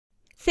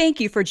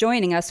Thank you for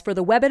joining us for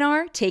the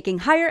webinar, Taking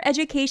Higher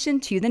Education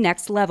to the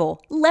Next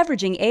Level,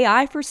 Leveraging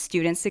AI for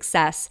Student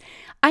Success.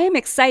 I am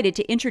excited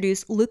to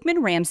introduce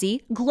Lukman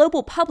Ramsey,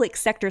 Global Public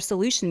Sector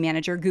Solution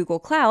Manager, Google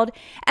Cloud,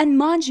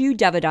 and Manju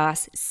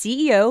Devadas,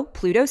 CEO,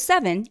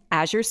 Pluto7,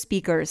 Azure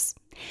speakers.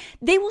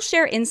 They will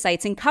share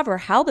insights and cover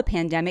how the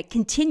pandemic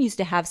continues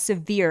to have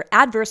severe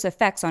adverse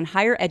effects on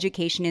higher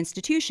education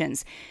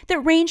institutions that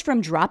range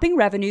from dropping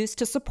revenues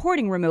to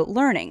supporting remote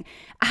learning,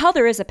 how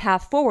there is a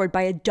path forward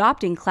by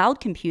adopting cloud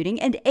computing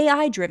and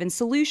AI-driven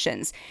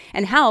solutions,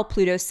 and how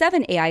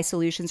Pluto7 AI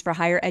solutions for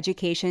higher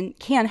education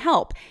can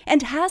help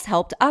and has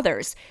helped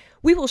others.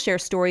 We will share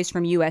stories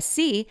from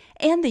USC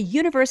and the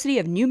University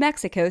of New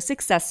Mexico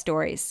success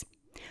stories.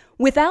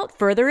 Without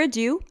further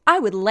ado, I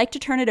would like to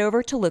turn it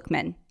over to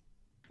Lukman.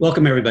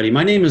 Welcome, everybody.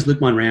 My name is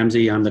Lukman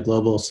Ramsey. I'm the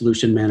Global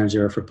Solution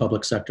Manager for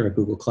Public Sector at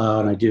Google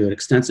Cloud. I do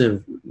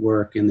extensive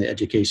work in the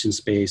education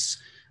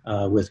space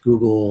with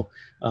Google,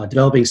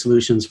 developing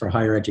solutions for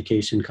higher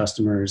education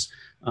customers.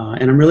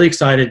 And I'm really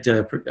excited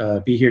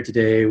to be here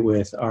today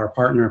with our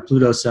partner,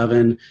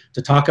 Pluto7,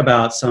 to talk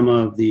about some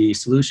of the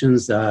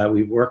solutions that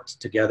we've worked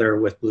together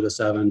with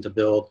Pluto7 to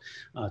build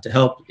to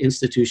help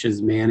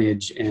institutions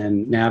manage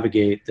and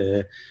navigate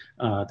the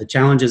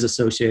challenges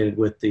associated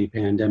with the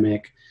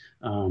pandemic.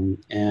 We're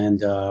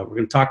going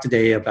to talk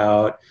today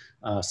about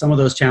some of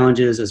those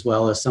challenges as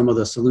well as some of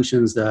the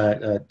solutions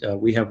that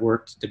we have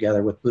worked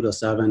together with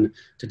Pluto7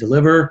 to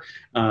deliver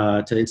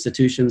to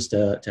institutions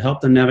to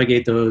help them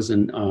navigate those,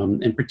 and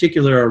in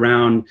particular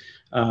around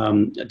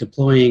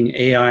deploying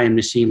AI and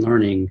machine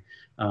learning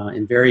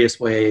in various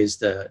ways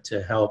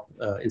to help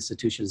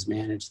institutions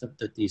manage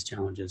these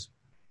challenges.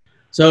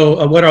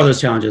 So what are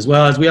those challenges?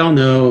 Well, as we all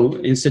know,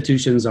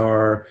 institutions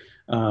are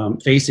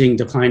facing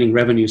declining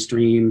revenue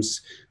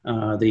streams.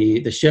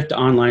 The shift to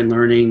online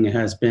learning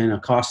has been a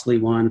costly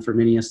one for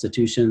many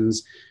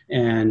institutions,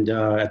 and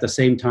at the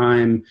same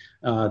time,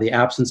 the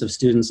absence of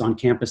students on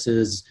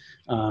campuses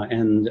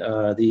and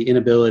the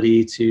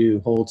inability to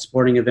hold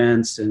sporting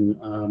events and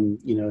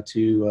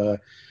to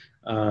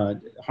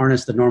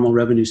harness the normal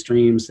revenue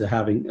streams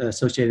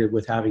associated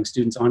with having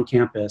students on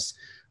campus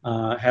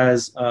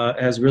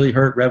has really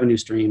hurt revenue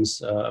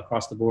streams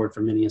across the board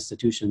for many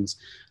institutions.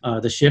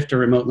 The shift to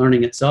remote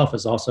learning itself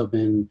has also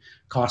been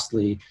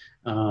costly.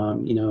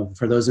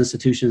 For those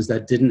institutions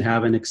that didn't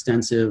have an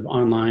extensive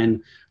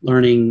online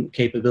learning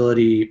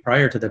capability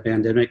prior to the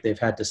pandemic, they've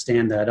had to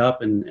stand that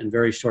up in a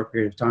very short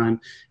period of time.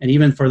 And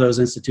even for those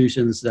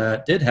institutions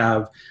that did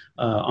have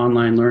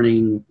online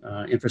learning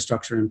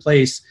infrastructure in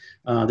place,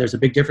 there's a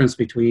big difference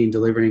between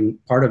delivering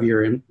part of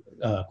your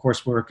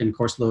coursework and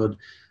course load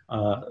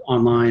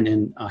online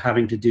and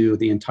having to do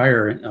the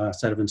entire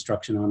set of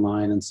instruction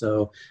online. And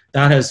so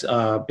that has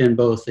been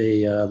both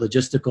a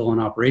logistical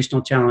and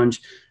operational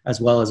challenge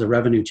as well as a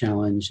revenue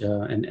challenge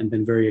and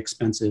been very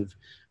expensive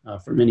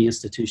for many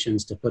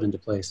institutions to put into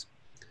place.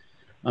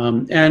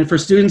 And for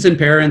students and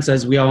parents,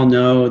 as we all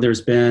know,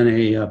 there's been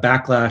a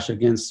backlash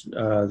against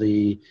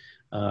the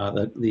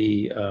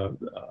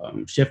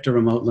shift to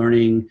remote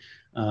learning.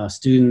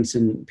 Students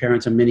and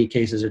parents in many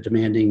cases are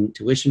demanding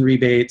tuition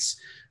rebates.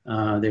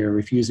 They're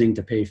refusing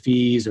to pay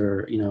fees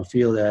or,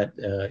 feel that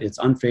it's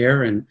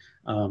unfair and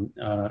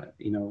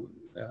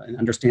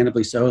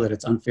understandably so, that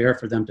it's unfair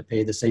for them to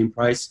pay the same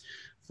price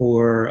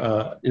for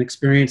an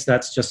experience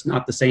that's just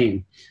not the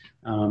same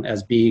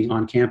as being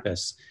on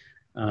campus.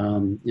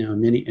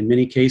 In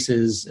many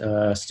cases,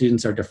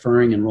 students are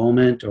deferring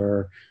enrollment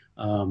or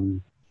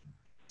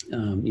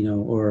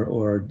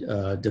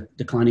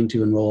declining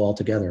to enroll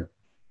altogether.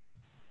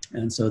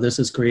 And so this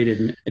has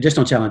created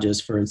additional challenges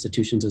for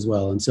institutions as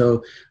well. And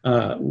so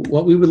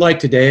what we would like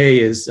today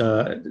is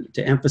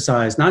to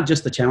emphasize not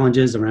just the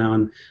challenges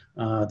around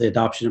the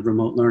adoption of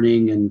remote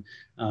learning and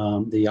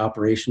the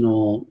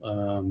operational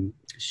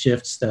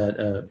shifts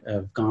that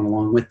have gone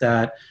along with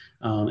that,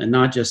 and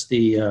not just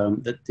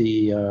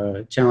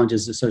the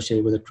challenges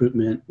associated with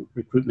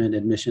recruitment,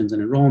 admissions,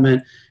 and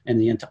enrollment, and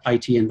the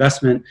IT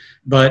investment,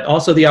 but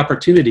also the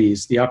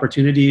opportunities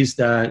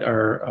that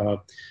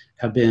are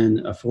have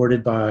been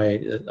afforded by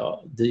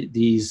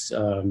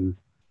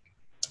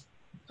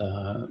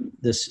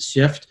this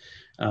shift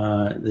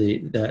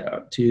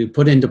to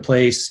put into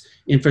place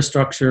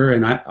infrastructure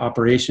and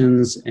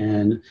operations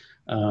and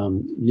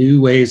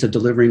new ways of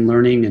delivering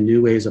learning and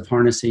new ways of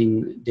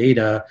harnessing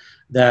data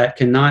that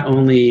can not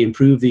only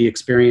improve the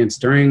experience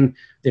during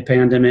the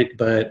pandemic,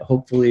 but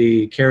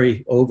hopefully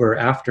carry over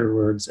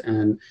afterwards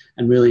and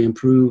really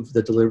improve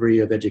the delivery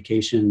of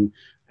education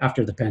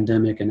after the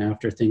pandemic and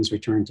after things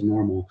return to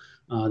normal.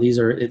 These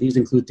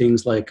include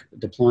things like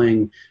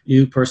deploying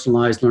new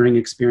personalized learning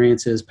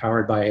experiences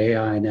powered by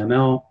AI and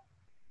ML,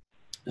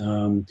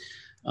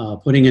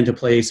 putting into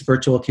place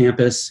virtual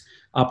campus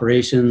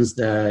operations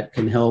that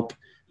can help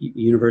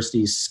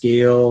universities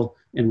scale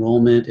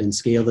enrollment and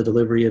scale the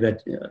delivery of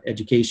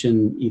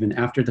education even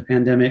after the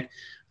pandemic,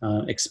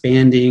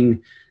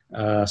 expanding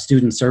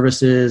student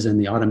services and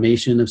the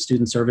automation of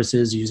student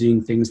services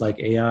using things like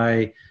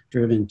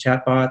AI-driven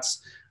chatbots,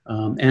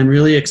 and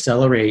really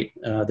accelerate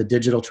the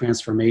digital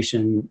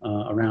transformation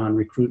around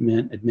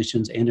recruitment,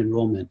 admissions, and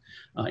enrollment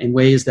in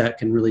ways that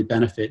can really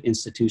benefit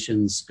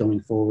institutions going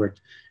forward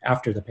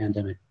after the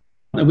pandemic.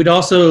 We'd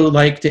also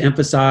like to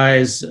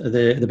emphasize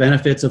the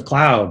benefits of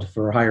cloud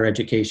for higher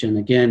education.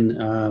 Again,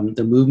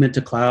 the movement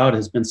to cloud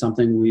has been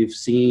something we've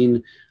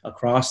seen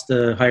across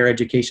the higher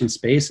education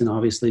space, and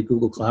obviously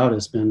Google Cloud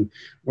has been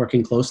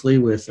working closely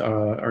with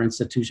our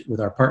institution, with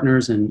our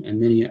partners and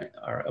many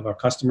of our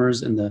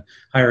customers in the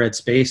higher ed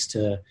space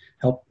to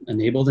help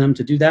enable them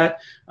to do that.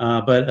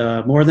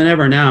 But more than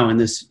ever now in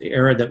this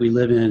era that we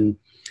live in,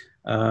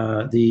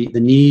 the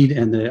need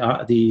and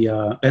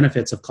the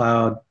benefits of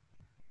cloud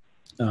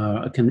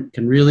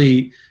can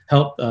really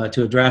help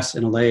to address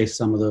and allay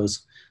some of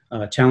those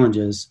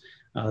challenges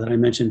that I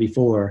mentioned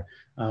before.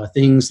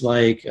 Things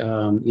like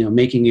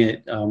making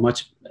it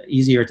much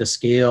easier to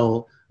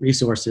scale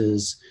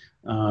resources,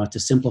 to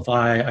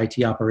simplify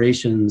IT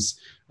operations,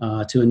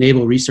 to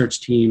enable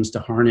research teams to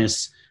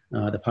harness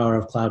the power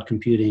of cloud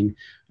computing,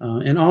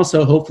 and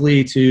also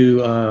hopefully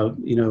to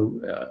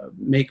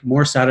make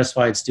more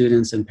satisfied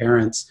students and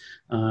parents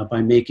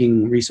by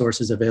making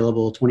resources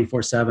available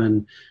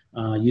 24/7,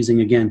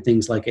 using again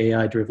things like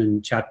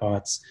AI-driven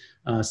chatbots.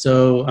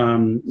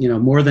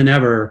 More than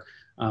ever,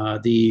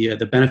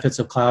 the benefits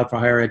of cloud for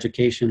higher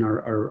education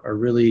are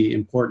really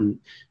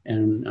important,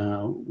 and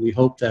we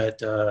hope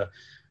that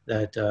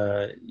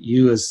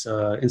you as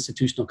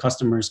institutional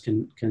customers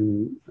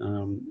can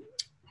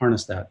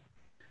harness that.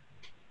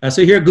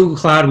 So here at Google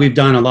Cloud, we've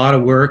done a lot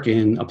of work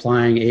in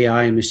applying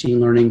AI and machine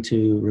learning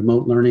to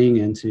remote learning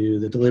and to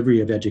the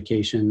delivery of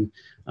education.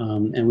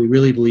 And we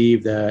really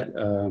believe that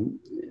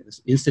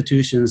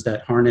institutions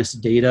that harness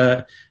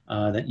data,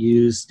 that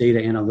use data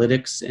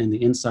analytics and the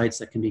insights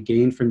that can be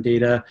gained from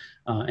data,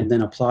 and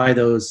then apply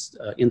those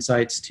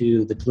insights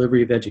to the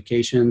delivery of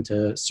education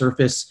to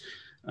surface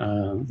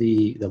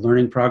the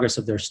learning progress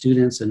of their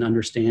students and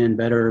understand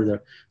better the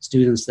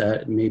students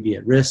that may be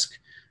at risk,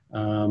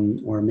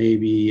 or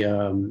maybe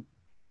to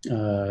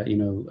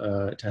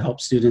help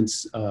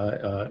students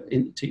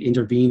to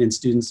intervene in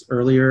students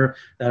earlier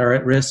that are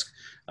at risk,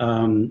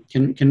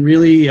 can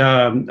really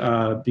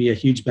be a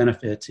huge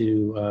benefit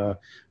to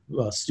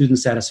student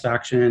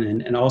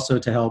satisfaction and also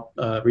to help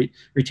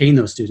retain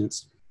those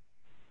students.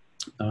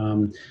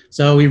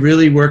 So we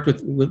really worked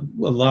with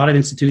a lot of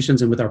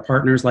institutions and with our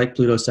partners like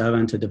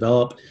Pluto7 to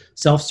develop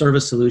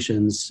self-service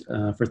solutions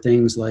for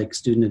things like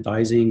student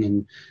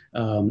advising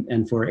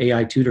and for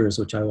AI tutors,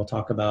 which I will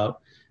talk about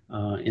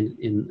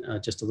in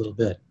just a little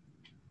bit.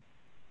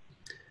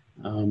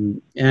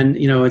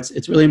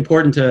 It's really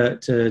important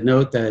to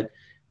note that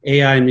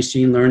AI and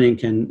machine learning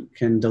can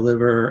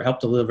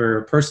help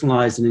deliver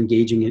personalized and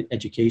engaging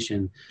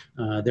education.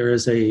 There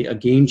is a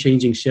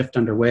game-changing shift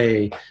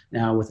underway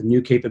now with the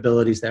new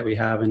capabilities that we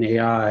have in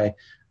AI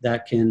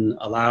that can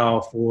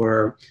allow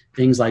for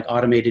things like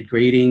automated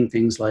grading,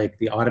 things like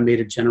the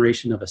automated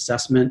generation of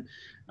assessment,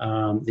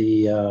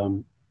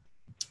 the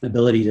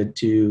ability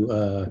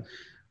to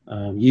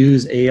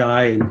use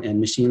AI and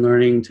machine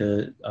learning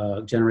to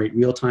generate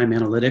real-time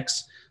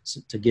analytics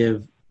to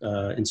give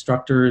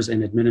instructors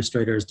and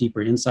administrators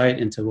deeper insight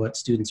into what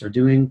students are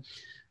doing.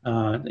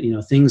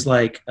 Things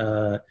like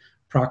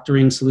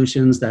proctoring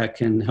solutions that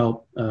can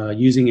help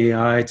using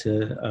AI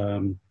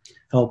to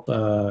help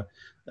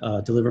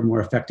deliver more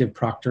effective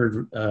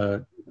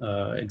proctored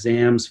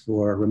exams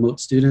for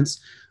remote students.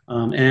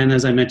 And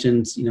as I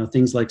mentioned,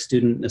 things like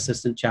student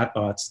assistant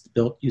chatbots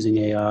built using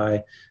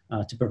AI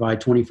to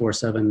provide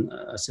 24/7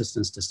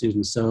 assistance to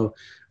students. So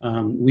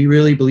we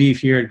really believe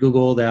here at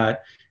Google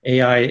that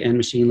AI and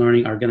machine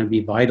learning are going to be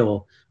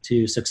vital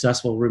to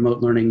successful remote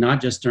learning, not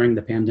just during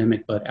the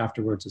pandemic, but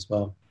afterwards as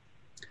well.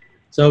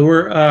 So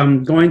we're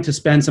going to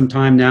spend some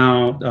time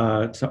now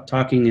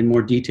talking in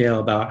more detail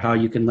about how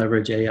you can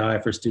leverage AI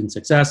for student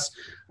success.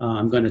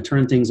 I'm going to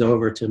turn things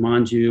over to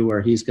Manju,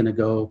 where he's going to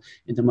go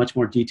into much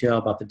more detail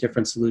about the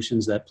different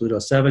solutions that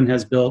Pluto7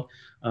 has built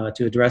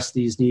to address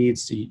these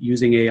needs, to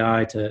using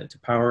AI to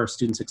power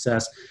student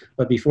success.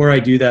 But before I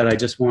do that, I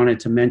just wanted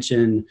to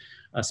mention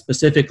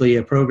specifically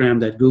a program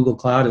that Google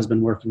Cloud has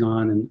been working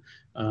on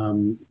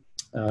and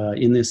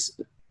in this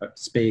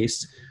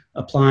space,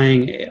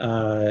 applying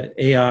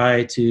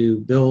AI to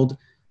build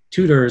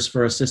tutors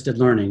for assisted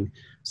learning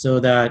so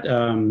that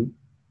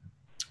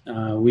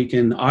we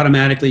can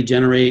automatically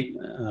generate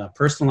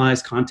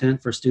personalized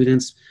content for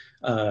students,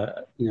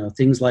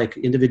 things like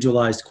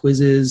individualized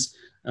quizzes,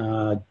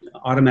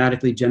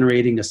 automatically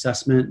generating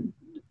assessment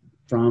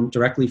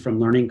directly from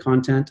learning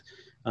content,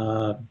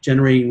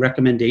 generating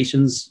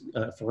recommendations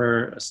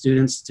for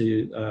students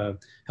to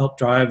help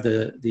drive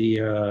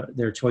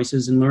their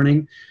choices in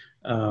learning.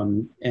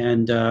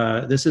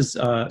 This is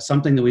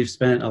something that we've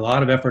spent a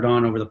lot of effort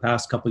on over the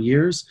past couple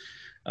years.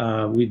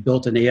 We've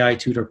built an AI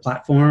tutor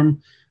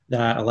platform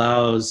that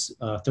allows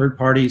third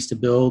parties to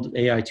build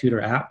AI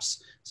tutor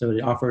apps. So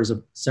it offers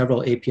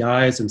several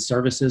APIs and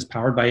services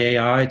powered by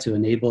AI to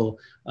enable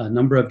a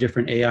number of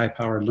different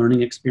AI-powered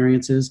learning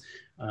experiences.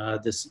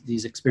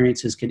 These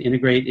experiences can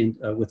integrate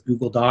with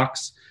Google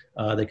Docs.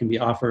 They can be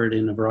offered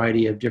in a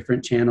variety of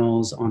different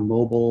channels on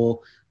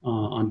mobile,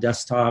 on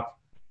desktop.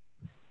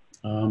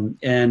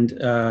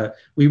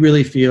 We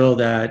really feel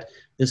that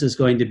this is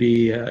going to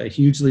be a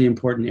hugely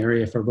important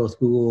area for both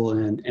Google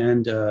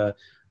and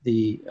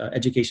the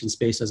education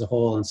space as a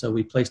whole. And so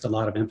we placed a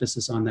lot of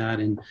emphasis on that,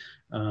 and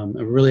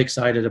we're really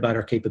excited about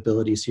our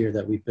capabilities here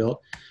that we've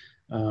built.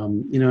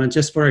 And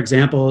just for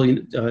example,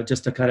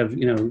 just to kind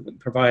of,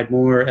 provide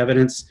more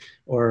evidence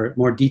or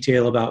more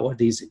detail about what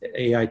these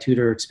AI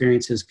tutor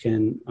experiences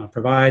can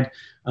provide.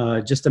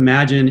 Just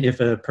imagine if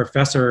a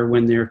professor,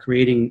 when they're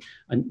creating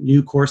a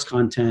new course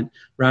content,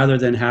 rather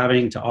than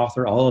having to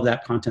author all of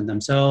that content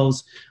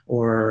themselves,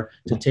 or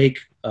to take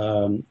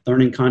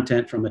learning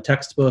content from a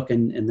textbook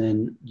and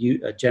then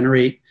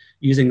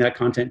using that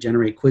content,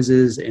 generate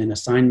quizzes and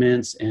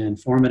assignments and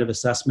formative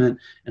assessment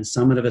and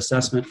summative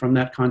assessment from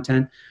that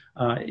content.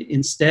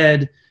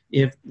 Instead,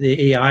 if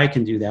the AI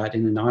can do that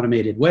in an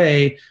automated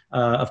way,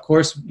 of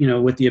course,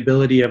 with the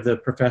ability of the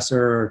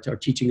professor or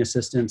teaching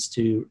assistants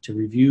to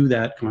review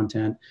that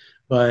content,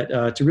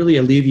 but to really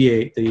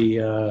alleviate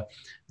the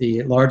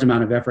large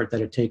amount of effort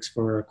that it takes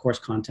for course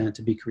content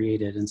to be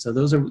created. And so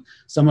those are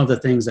some of the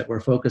things that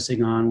we're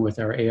focusing on with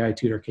our AI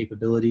tutor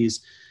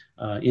capabilities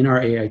in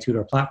our AI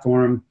tutor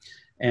platform.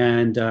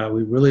 And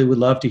we really would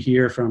love to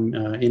hear from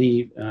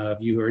any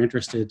of you who are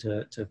interested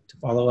to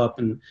follow up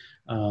and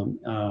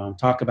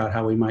talk about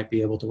how we might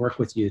be able to work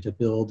with you to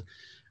build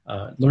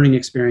learning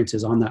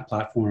experiences on that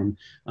platform.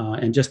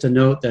 And just to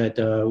note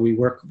that we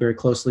work very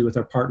closely with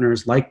our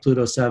partners like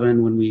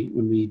Pluto7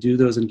 when we do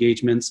those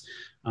engagements.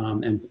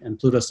 And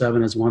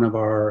Pluto7 is one of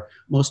our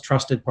most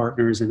trusted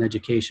partners in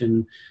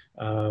education.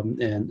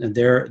 And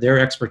their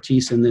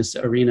expertise in this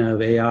arena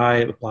of AI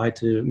applied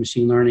to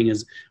machine learning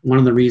is one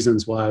of the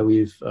reasons why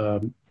we've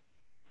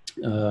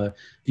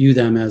view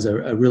them as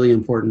a really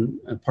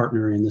important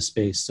partner in this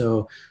space.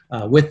 So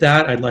with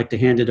that, I'd like to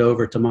hand it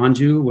over to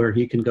Manju, where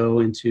he can go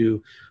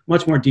into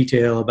much more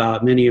detail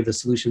about many of the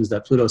solutions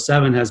that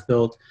Pluto7 has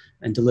built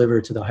and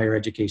delivered to the higher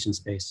education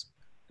space.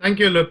 Thank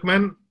you,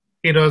 Lukman.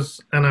 It was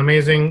an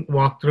amazing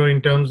walkthrough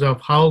in terms of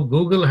how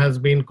Google has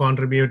been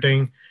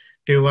contributing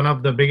to one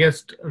of the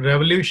biggest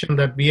revolution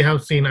that we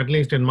have seen, at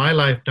least in my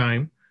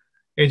lifetime,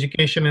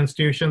 education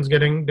institutions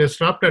getting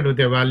disrupted with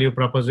their value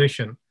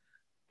proposition.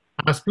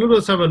 As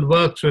Pluto7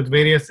 works with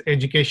various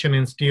education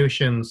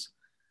institutions,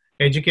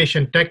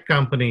 education tech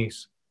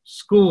companies,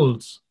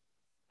 schools,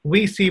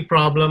 we see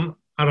problems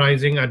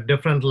arising at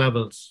different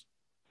levels,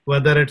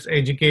 whether it's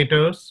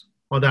educators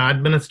or the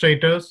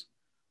administrators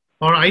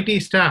or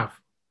IT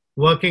staff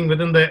working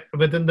within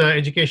the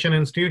education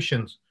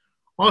institutions,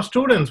 or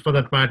students for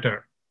that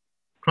matter,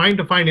 trying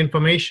to find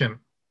information.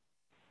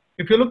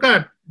 If you look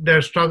at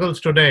their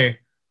struggles today,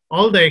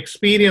 all the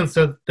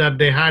experiences that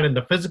they had in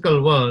the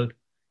physical world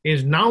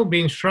is now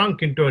being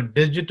shrunk into a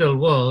digital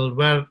world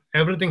where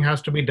everything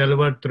has to be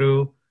delivered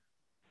through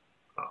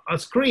a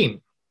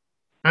screen.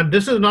 And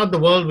this is not the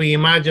world we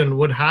imagined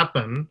would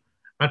happen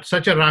at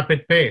such a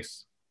rapid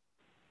pace.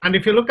 And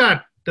if you look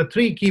at the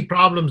three key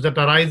problems that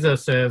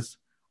arises is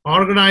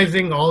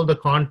organizing all the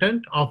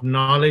content of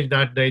knowledge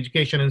that the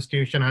education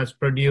institution has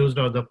produced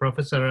or the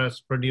professor has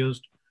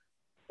produced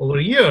over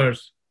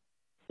years,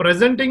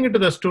 presenting it to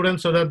the student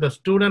so that the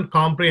student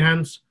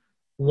comprehends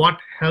what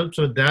helps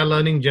with their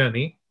learning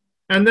journey,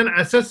 and then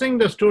assessing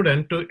the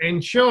student to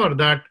ensure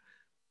that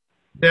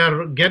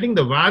they're getting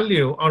the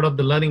value out of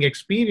the learning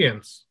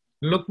experience.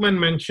 Lukman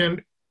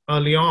mentioned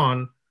early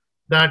on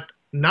that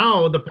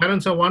now the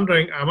parents are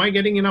wondering, am I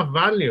getting enough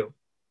value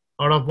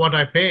out of what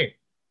I pay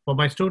for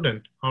my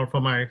student or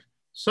for my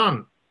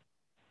son?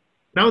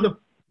 Now,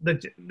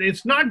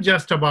 it's not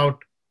just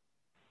about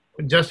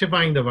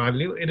justifying the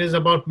value, it is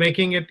about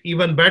making it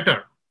even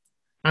better.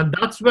 And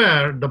that's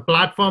where the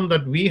platform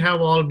that we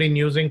have all been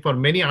using for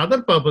many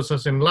other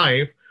purposes in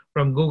life,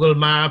 from Google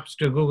Maps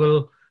to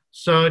Google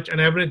Search and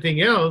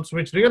everything else,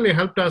 which really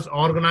helped us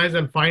organize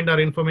and find our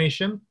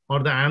information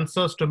or the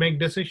answers to make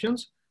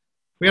decisions.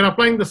 We are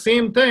applying the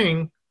same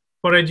thing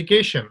for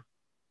education.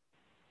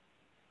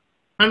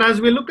 And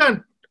as we look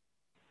at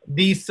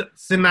these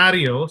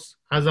scenarios,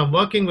 as I'm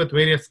working with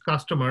various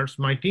customers,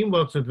 my team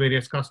works with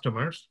various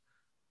customers,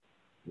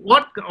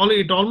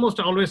 it almost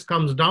always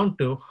comes down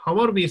to how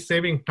are we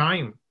saving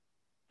time?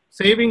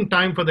 Saving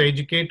time for the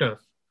educators,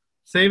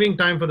 saving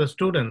time for the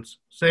students,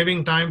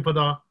 saving time for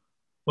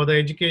the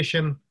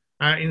education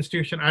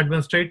institution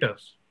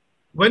administrators.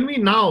 When we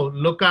now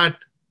look at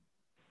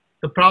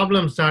the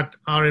problems that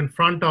are in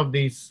front of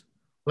these,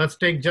 let's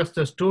take just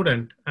the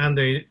student and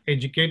the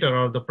educator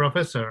or the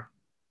professor,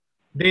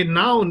 they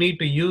now need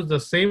to use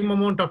the same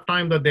amount of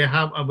time that they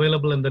have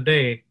available in the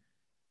day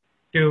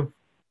to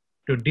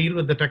deal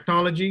with the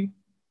technology,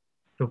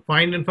 to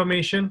find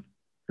information,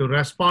 to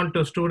respond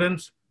to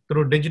students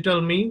through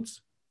digital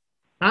means,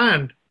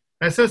 and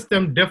assess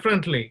them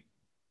differently.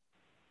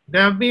 They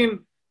have been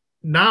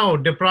now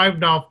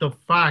deprived of the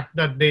fact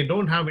that they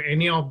don't have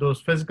any of those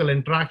physical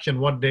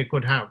interaction what they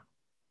could have.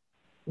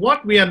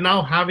 What we are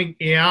now having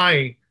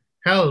AI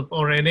help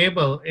or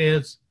enable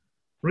is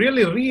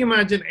really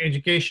reimagine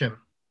education.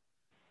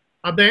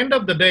 At the end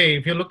of the day,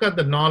 if you look at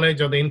the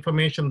knowledge or the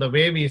information, the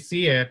way we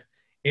see it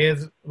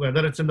is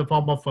whether it's in the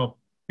form of a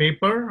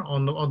paper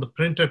on the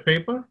printed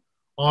paper,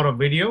 or a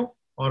video,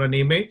 or an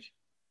image,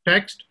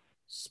 text,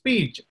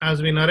 speech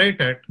as we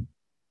narrate it,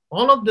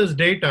 all of this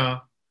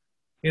data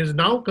is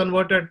now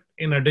converted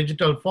in a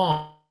digital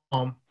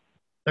form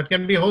that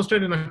can be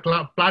hosted in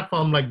a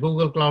platform like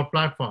Google Cloud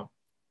Platform.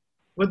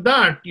 With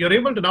that, you're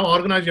able to now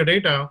organize your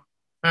data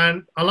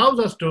and allows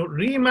us to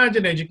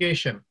reimagine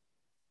education.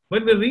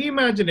 When we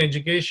reimagine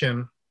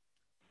education,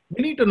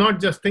 we need to not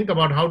just think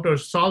about how to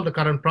solve the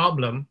current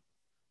problem,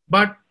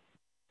 but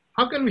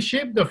how can we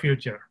shape the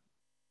future?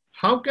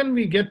 How can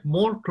we get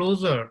more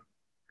closer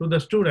to the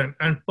student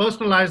and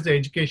personalize the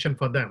education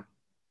for them?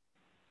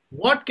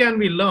 What can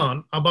we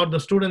learn about the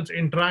students'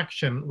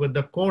 interaction with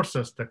the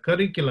courses, the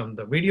curriculum,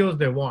 the videos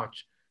they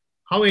watch?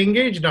 How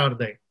engaged are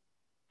they?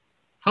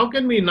 How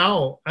can we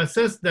now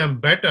assess them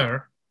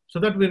better so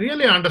that we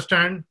really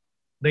understand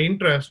the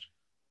interest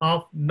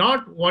of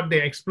not what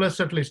they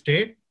explicitly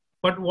state,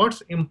 but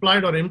what's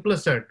implied or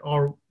implicit,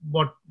 or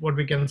what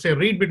we can say,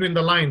 read between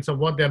the lines of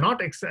what they're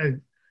not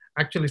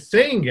actually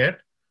saying it,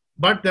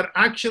 but their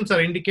actions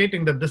are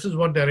indicating that this is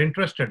what they're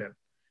interested in.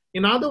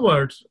 In other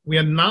words, we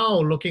are now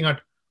looking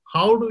at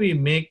how do we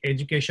make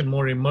education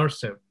more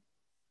immersive?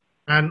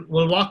 And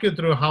we'll walk you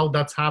through how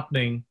that's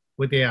happening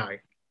with AI.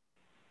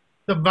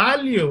 The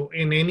value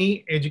in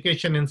any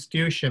education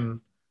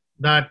institution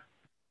that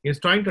is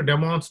trying to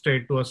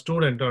demonstrate to a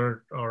student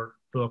or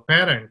to a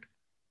parent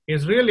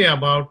is really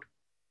about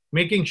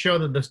making sure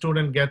that the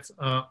student gets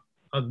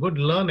a good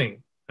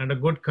learning and a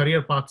good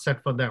career path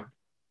set for them.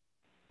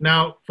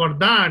 Now, for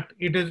that,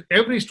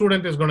 every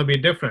student is going to be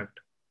different.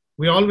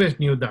 We always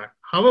knew that.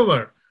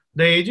 However,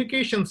 the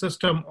education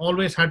system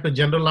always had to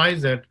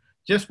generalize it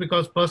just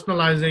because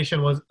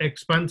personalization was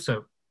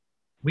expensive.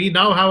 We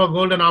now have a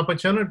golden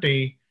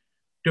opportunity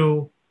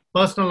to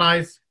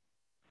personalize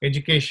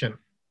education.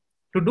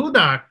 To do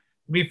that,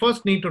 we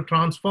first need to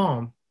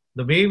transform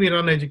the way we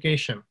run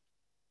education.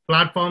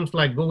 Platforms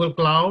like Google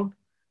Cloud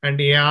and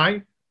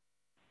AI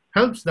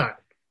helps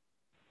that.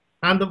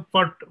 And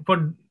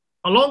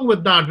along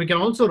with that, we can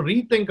also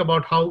rethink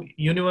about how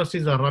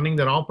universities are running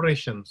their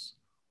operations,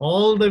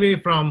 all the way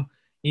from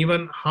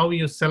even how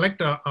you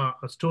select a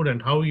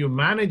student, how you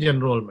manage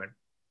enrollment,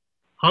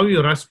 how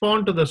you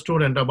respond to the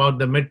student about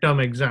the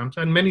midterm exams,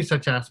 and many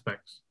such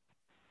aspects.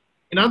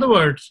 In other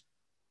words,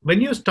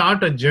 when you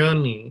start a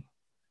journey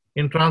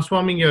in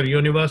transforming your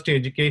university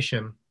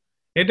education,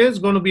 it is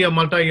going to be a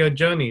multi-year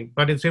journey,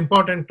 but it's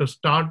important to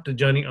start the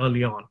journey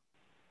early on.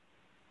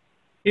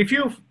 If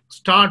you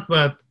start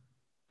with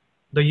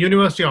the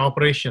university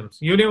operations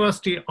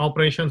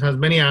has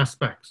many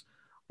aspects,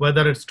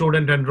 whether it's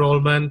student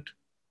enrollment,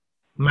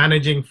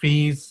 managing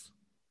fees,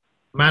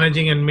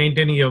 managing and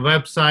maintaining your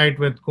website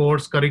with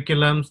course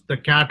curriculums, the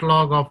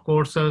catalog of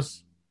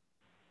courses,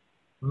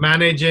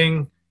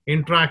 managing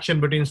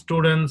interaction between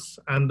students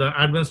and the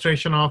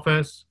administration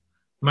office,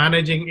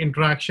 managing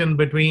interaction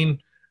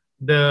between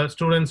the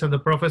students and the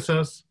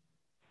professors.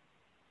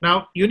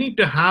 Now, you need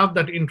to have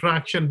that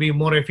interaction be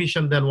more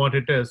efficient than what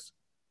it is.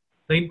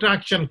 The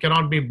interaction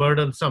cannot be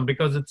burdensome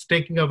because it's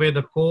taking away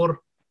the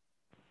core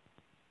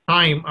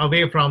time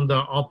away from the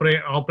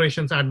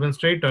operations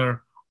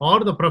administrator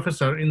or the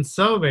professor in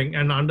serving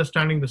and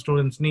understanding the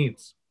students'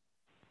 needs.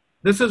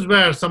 This is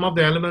where some of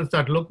the elements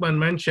that Lukman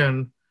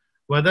mentioned,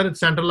 whether it's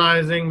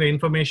centralizing the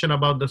information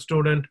about the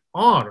student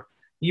or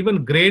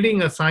even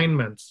grading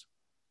assignments,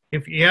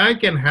 if AI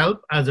can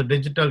help as a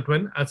digital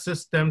twin,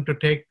 assist them to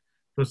take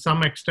to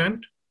some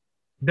extent,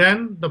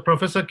 then the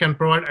professor can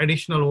provide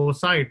additional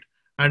oversight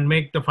and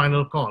make the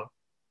final call.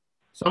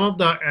 Some of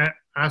the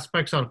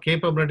aspects or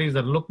capabilities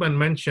that Lukman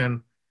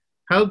mentioned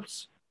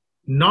helps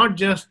not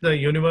just the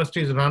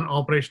universities run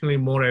operationally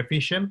more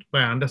efficient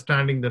by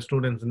understanding the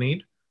student's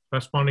need,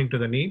 responding to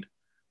the need,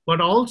 but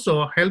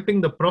also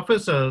helping the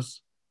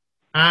professors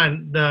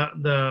and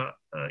the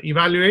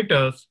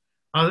evaluators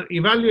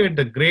evaluate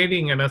the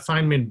grading and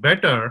assignment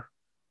better,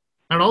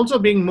 and also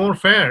being more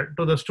fair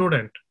to the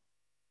student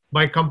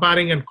by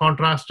comparing and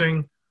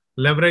contrasting,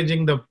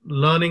 leveraging the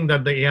learning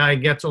that the AI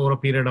gets over a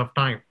period of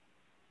time.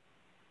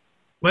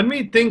 When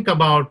we think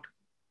about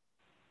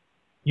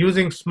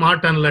using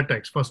smart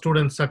analytics for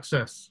student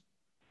success,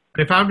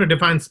 if I have to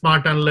define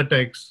smart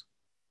analytics,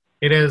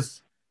 it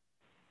is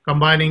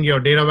combining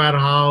your data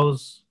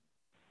warehouse,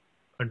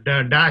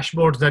 the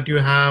dashboards that you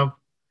have,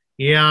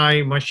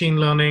 AI, machine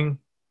learning.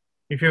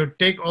 If you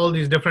take all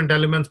these different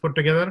elements put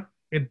together,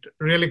 it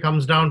really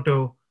comes down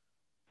to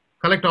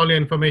collect all your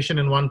information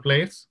in one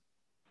place,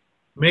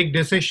 make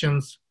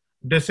decisions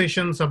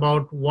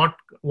about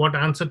what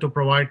answer to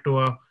provide to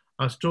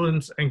a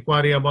student's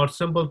inquiry about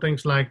simple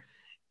things like,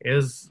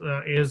 is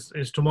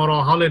tomorrow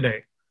a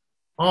holiday?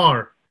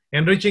 Or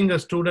enriching a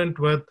student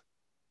with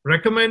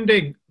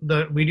recommending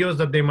the videos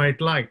that they might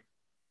like.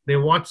 They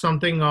watch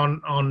something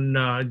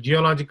on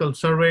geological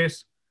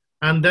surveys,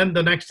 and then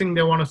the next thing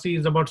they want to see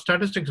is about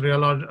statistics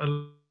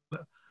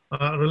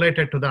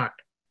related to that.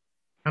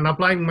 And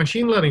applying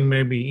machine learning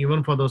maybe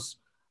even for those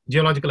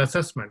geological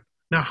assessment.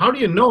 Now, how do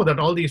you know that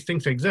all these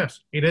things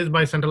exist? It is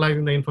by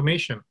centralizing the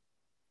information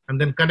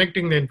and then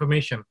connecting the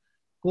information,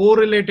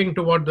 correlating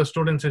to what the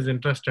students is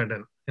interested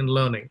in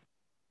learning.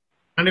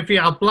 And if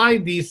you apply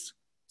these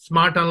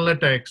smart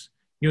analytics,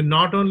 you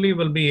not only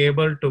will be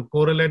able to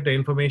correlate the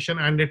information,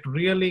 and it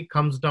really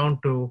comes down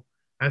to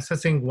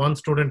assessing one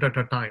student at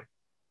a time.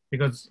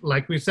 Because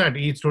like we said,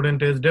 each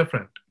student is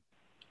different.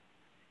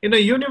 In a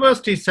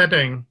university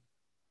setting,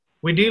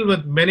 we deal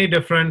with many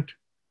different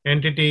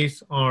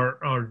entities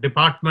or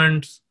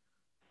departments.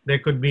 There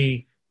could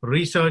be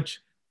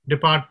research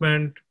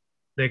department,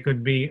 there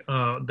could be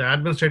the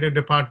administrative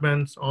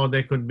departments, or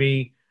there could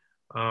be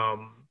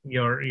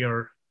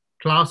your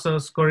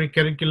classes,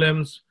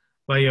 curriculums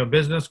by your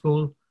business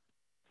school.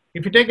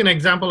 If you take an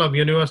example of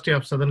University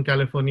of Southern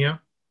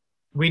California,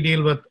 we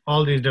deal with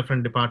all these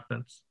different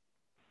departments.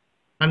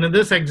 And in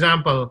this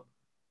example,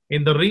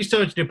 in the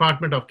research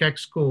department of Keck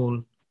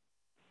School,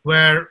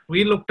 where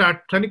we looked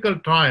at clinical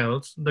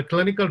trials, the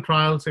clinical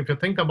trials, if you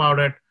think about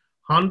it,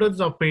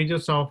 hundreds of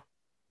pages of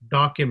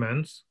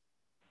documents,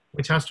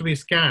 which has to be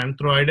scanned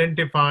to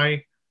identify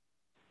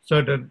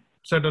certain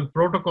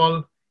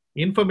protocol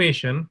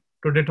information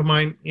to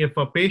determine if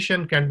a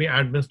patient can be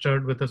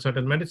administered with a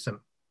certain medicine.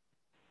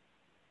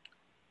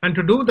 And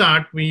to do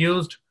that, we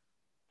used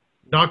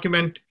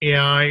Document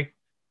AI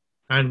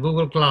and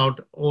Google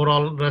Cloud,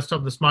 overall rest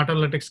of the smart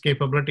analytics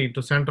capability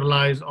to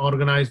centralize,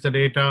 organize the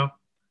data.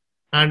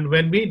 And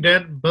when we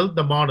built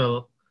the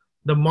model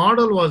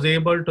was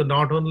able to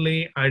not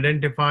only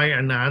identify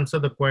and answer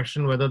the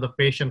question whether the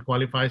patient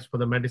qualifies for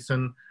the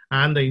medicine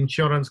and the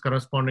insurance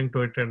corresponding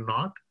to it or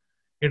not,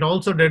 it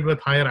also did with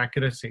higher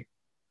accuracy.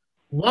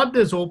 What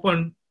this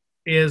opened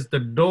is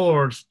the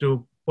doors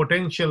to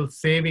potential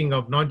saving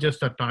of not just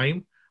the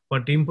time,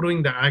 but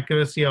improving the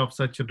accuracy of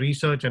such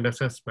research and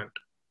assessment.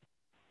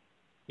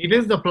 It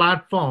is the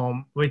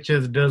platform which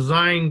is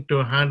designed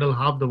to handle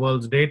half the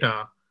world's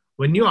data.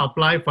 When you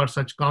apply for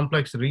such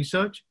complex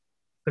research,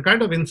 the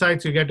kind of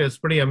insights you get is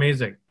pretty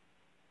amazing.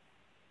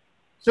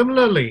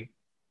 Similarly,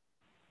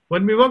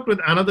 when we worked with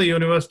another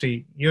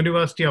university,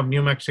 University of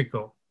New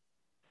Mexico,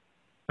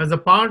 as a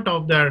part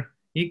of their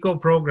ECO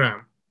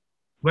program,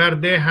 where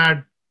they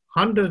had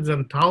hundreds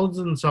and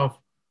thousands of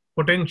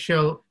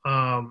potential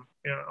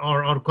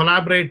or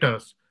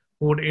collaborators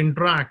who would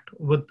interact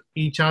with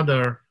each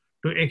other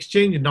to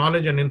exchange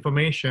knowledge and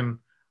information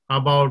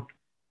about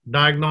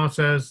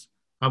diagnosis,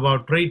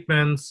 about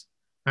treatments,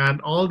 and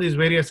all these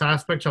various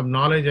aspects of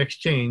knowledge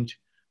exchange.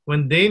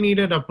 When they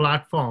needed a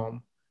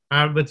platform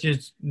which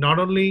is not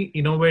only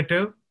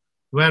innovative,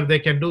 where they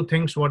can do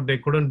things what they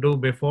couldn't do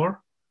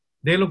before,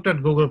 they looked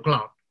at Google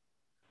Cloud.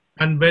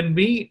 And when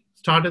we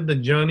started the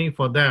journey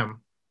for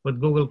them with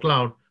Google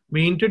Cloud,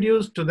 we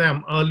introduced to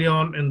them early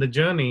on in the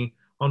journey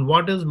on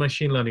what is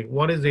machine learning,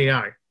 what is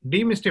AI,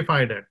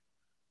 demystified it.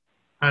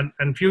 And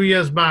a few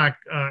years back,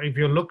 if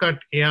you look at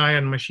AI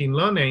and machine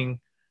learning,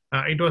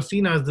 it was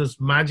seen as this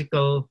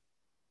magical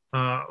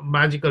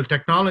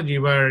technology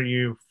where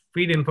you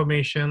feed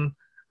information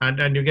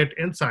and you get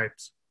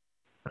insights.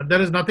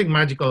 There is nothing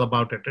magical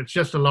about it. It's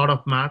just a lot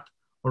of math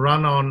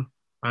run on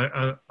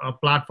a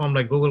platform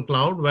like Google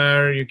Cloud,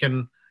 where you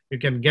can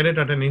get it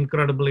at an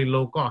incredibly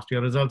low cost,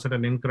 your results at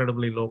an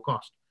incredibly low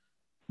cost.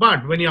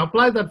 But when you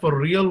apply that for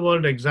real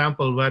world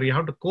example, where you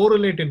have to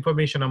correlate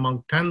information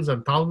among tens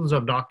and thousands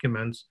of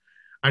documents,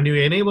 and you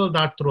enable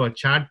that through a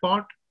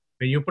chatbot,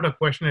 where you put a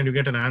question and you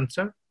get an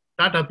answer,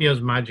 that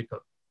appears magical.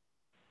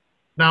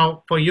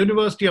 Now, for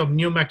University of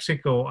New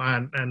Mexico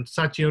and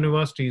such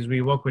universities,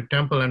 we work with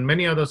Temple and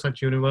many other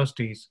such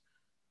universities,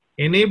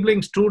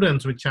 enabling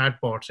students with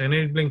chatbots,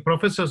 enabling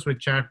professors with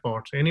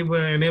chatbots,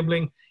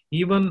 enabling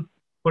even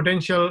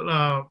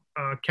potential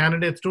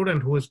candidate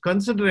student who is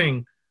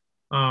considering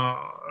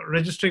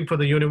registering for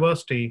the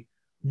university.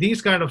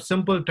 These kind of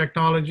simple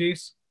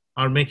technologies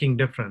are making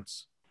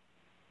difference.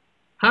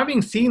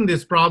 Having seen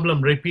this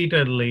problem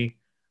repeatedly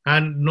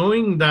and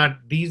knowing that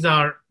these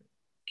are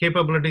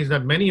capabilities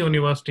that many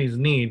universities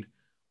need,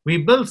 we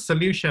built a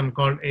solution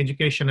called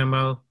Education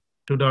ML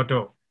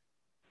 2.0.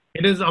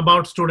 It is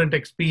about student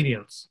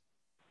experience.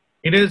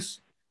 It is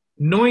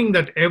knowing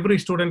that every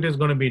student is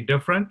going to be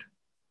different.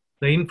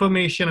 The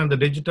information and the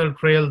digital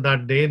trail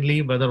that they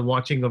leave, whether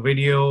watching a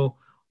video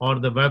or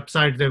the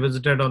websites they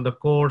visited on the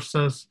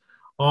courses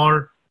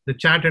or the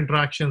chat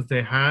interactions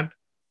they had,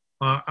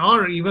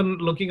 or even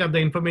looking at the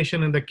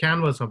information in the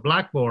canvas or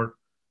Blackboard,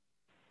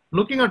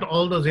 looking at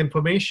all those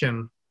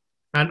information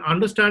and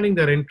understanding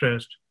their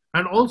interest,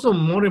 and also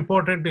more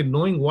importantly,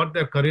 knowing what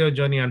their career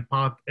journey and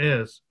path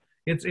is.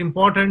 It's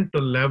important to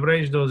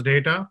leverage those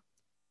data,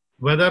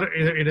 whether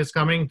it is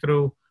coming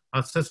through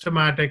a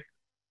systematic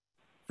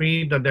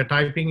feed that they're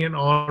typing in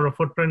or a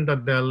footprint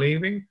that they're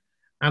leaving,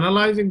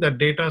 analyzing that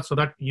data so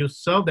that you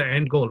serve the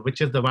end goal,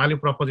 which is the value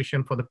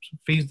proposition for the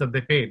fees that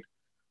they paid.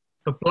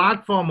 The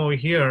platform over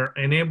here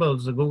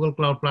enables, the Google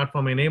Cloud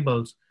Platform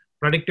enables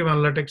predictive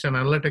analytics and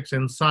analytics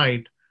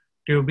insight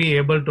to be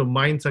able to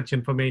mine such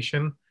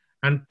information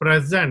and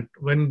present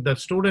when the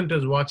student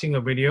is watching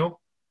a video.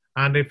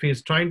 And if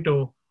he's trying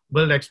to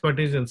build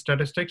expertise in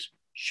statistics,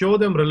 show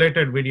them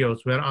related videos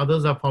where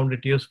others have found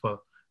it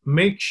useful.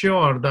 Make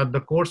sure that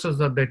the courses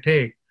that they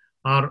take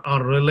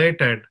are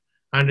related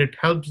and it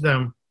helps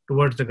them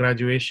towards the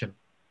graduation.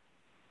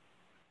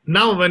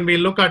 Now, when we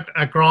look at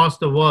across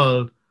the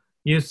world,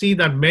 you see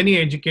that many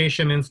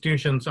education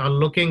institutions are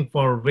looking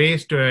for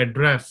ways to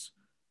address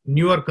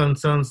newer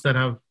concerns that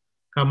have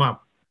come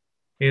up.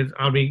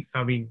 Are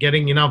we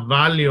getting enough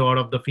value out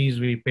of the fees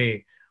we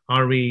pay?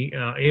 Are we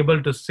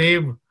able to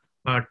save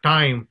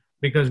time?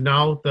 Because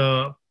now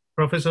the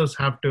professors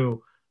have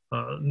to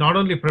not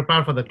only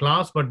prepare for the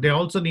class, but they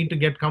also need to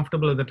get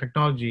comfortable with the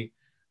technology.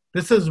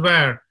 This is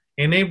where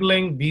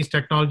enabling these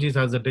technologies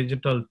as a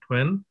digital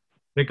twin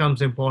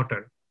becomes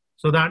important,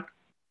 so that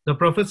the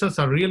professors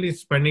are really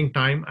spending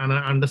time and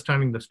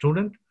understanding the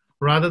student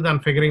rather than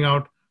figuring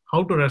out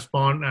how to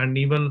respond and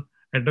even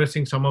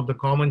addressing some of the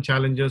common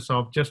challenges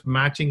of just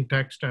matching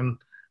text and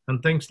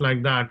things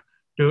like that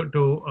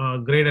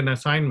to grade an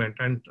assignment.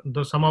 And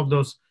some of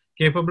those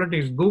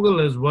capabilities, Google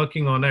is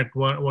working on it,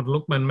 what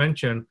Lukman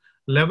mentioned,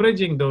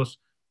 leveraging those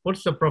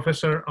puts the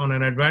professor on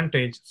an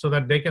advantage so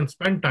that they can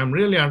spend time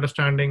really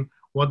understanding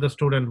what the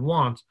student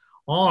wants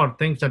or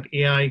things that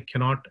AI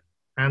cannot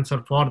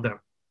answer for them.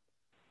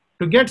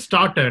 To get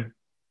started,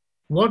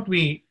 what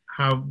we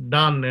have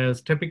done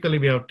is typically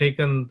we have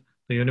taken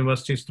the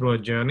universities through a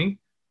journey,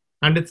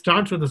 and it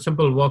starts with a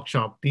simple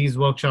workshop. These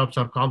workshops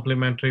are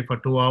complimentary for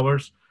 2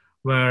 hours,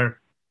 where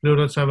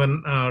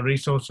Pluto7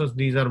 resources,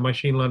 these are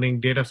machine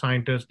learning data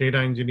scientists, data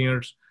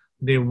engineers,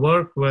 they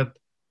work with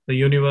the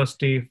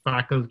university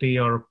faculty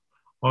or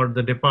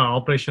the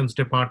operations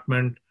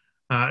department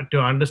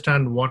to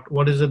understand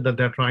what is it that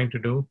they're trying to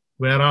do,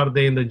 where are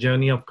they in the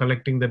journey of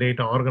collecting the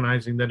data,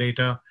 organizing the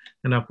data,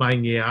 and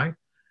applying AI,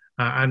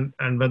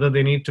 and whether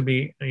they need to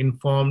be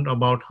informed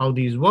about how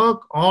these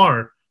work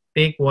or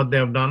take what they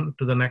have done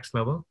to the next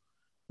level.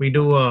 We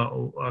do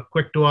a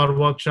quick 2-hour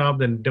workshop,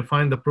 then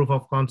define the proof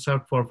of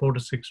concept for 4 to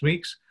 6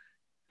 weeks.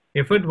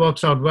 If it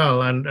works out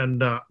well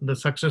and the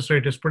success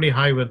rate is pretty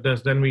high with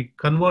this, then we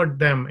convert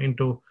them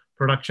into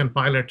production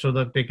pilots so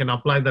that they can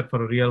apply that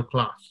for a real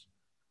class,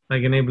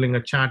 like enabling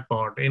a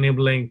chatbot,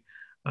 enabling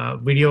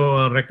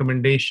video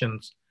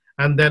recommendations.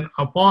 And then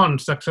upon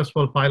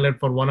successful pilot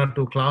for 1 or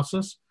 2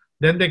 classes,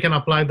 then they can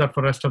apply that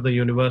for rest of the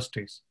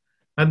universities.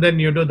 And then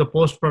you do the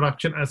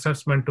post-production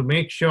assessment to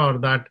make sure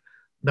that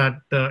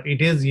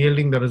it is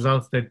yielding the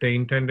results that they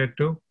intended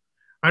to.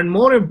 And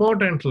more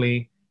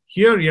importantly,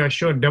 here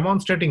you're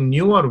demonstrating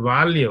newer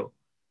value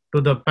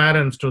to the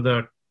parents, to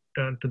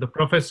the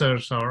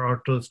professors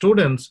or to the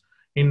students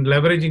in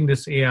leveraging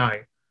this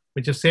AI,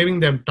 which is saving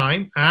them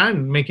time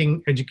and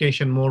making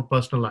education more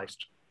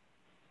personalized.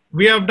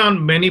 We have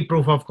done many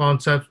proof of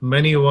concepts,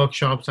 many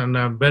workshops, and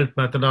have built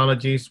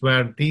methodologies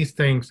where these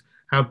things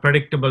have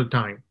predictable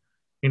time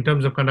in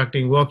terms of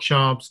conducting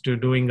workshops to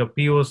doing a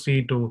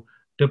POC to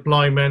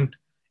deployment.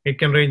 It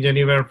can range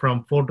anywhere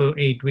from 4 to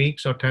 8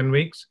 weeks or 10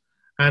 weeks,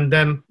 and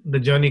then the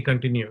journey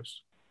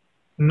continues.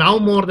 Now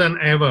more than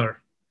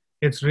ever,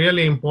 it's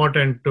really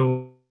important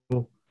to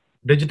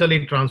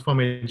digitally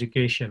transform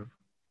education.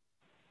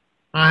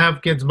 I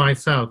have kids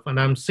myself, and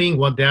I'm seeing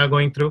what they are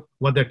going through,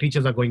 what their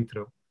teachers are going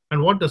through,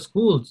 and what the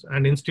schools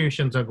and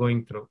institutions are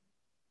going through.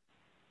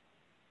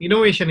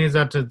 Innovation is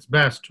at its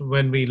best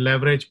when we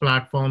leverage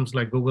platforms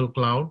like Google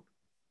Cloud,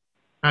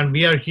 and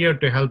we are here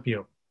to help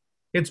you.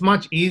 It's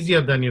much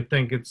easier than you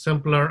think. It's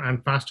simpler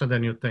and faster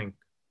than you think.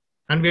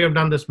 And we have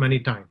done this many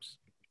times.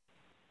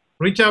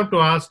 Reach out to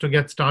us to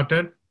get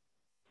started,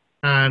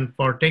 and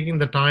for taking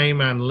the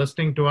time and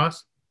listening to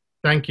us.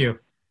 Thank you.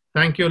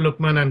 Thank you,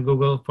 Lukman and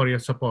Google, for your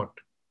support.